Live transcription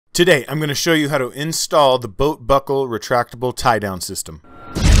Today, I'm going to show you how to install the BoatBuckle retractable tie-down system.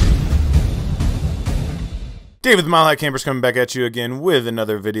 David the Mile High Camper's coming back at you again with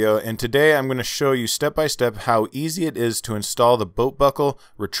another video, and today I'm going to show you step by step how easy it is to install the BoatBuckle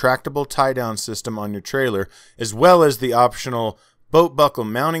retractable tie-down system on your trailer, as well as the optional BoatBuckle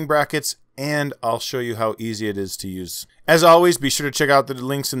mounting brackets, and I'll show you how easy it is to use. As always, be sure to check out the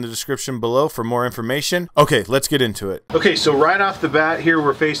links in the description below for more information. Okay, let's get into it. Okay, so right off the bat here,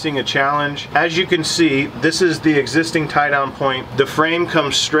 we're facing a challenge. As you can see, this is the existing tie-down point. The frame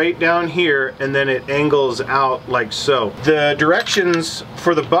comes straight down here, and then it angles out like so. The directions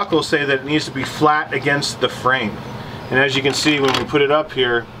for the buckle say that it needs to be flat against the frame. And as you can see, when we put it up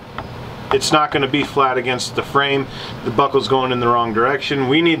here, it's not going to be flat against the frame. The buckle's going in the wrong direction.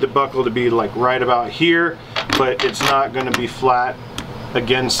 We need the buckle to be like right about here, but it's not going to be flat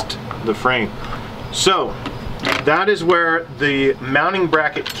against the frame. So that is where the mounting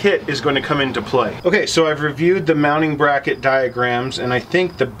bracket kit is going to come into play. Okay, so I've reviewed the mounting bracket diagrams, and I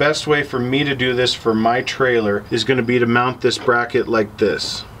think the best way for me to do this for my trailer is going to be to mount this bracket like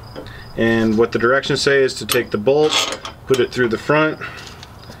this. And what the directions say is to take the bolt, put it through the front.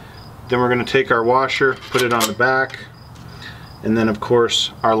 Then we're going to take our washer, put it on the back, and then of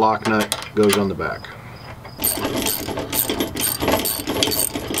course our lock nut goes on the back.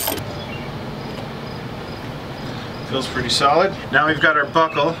 Feels pretty solid. Now we've got our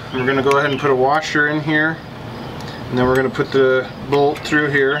buckle. We're going to go ahead and put a washer in here, and then we're going to put the bolt through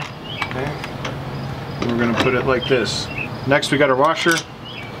here. Okay. And we're going to put it like this. Next we got our washer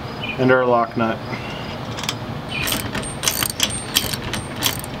and our lock nut.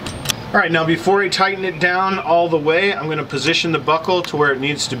 Alright, now before I tighten it down all the way, I'm going to position the buckle to where it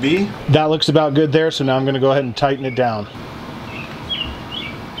needs to be. That looks about good there, so now I'm going to go ahead and tighten it down.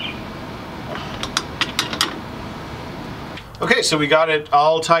 Okay, so we got it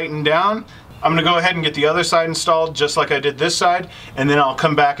all tightened down. I'm going to go ahead and get the other side installed just like I did this side, and then I'll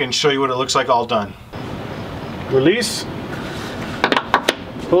come back and show you what it looks like all done. Release.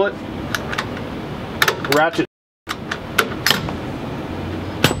 Pull it. Ratchet.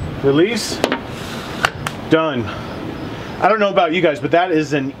 Release. Done. I don't know about you guys, but that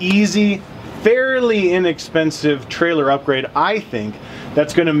is an easy, fairly inexpensive trailer upgrade. I think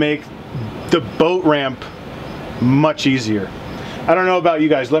that's going to make the boat ramp much easier. I don't know about you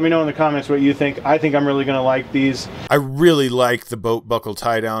guys. Let me know in the comments what you think. I think I'm really going to like these. I really like the BoatBuckle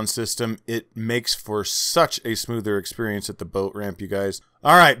tie-down system. It makes for such a smoother experience at the boat ramp, you guys.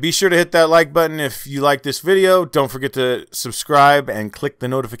 Alright, be sure to hit that like button if you like this video. Don't forget to subscribe and click the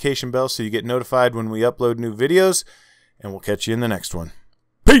notification bell so you get notified when we upload new videos. And we'll catch you in the next one.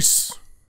 Peace!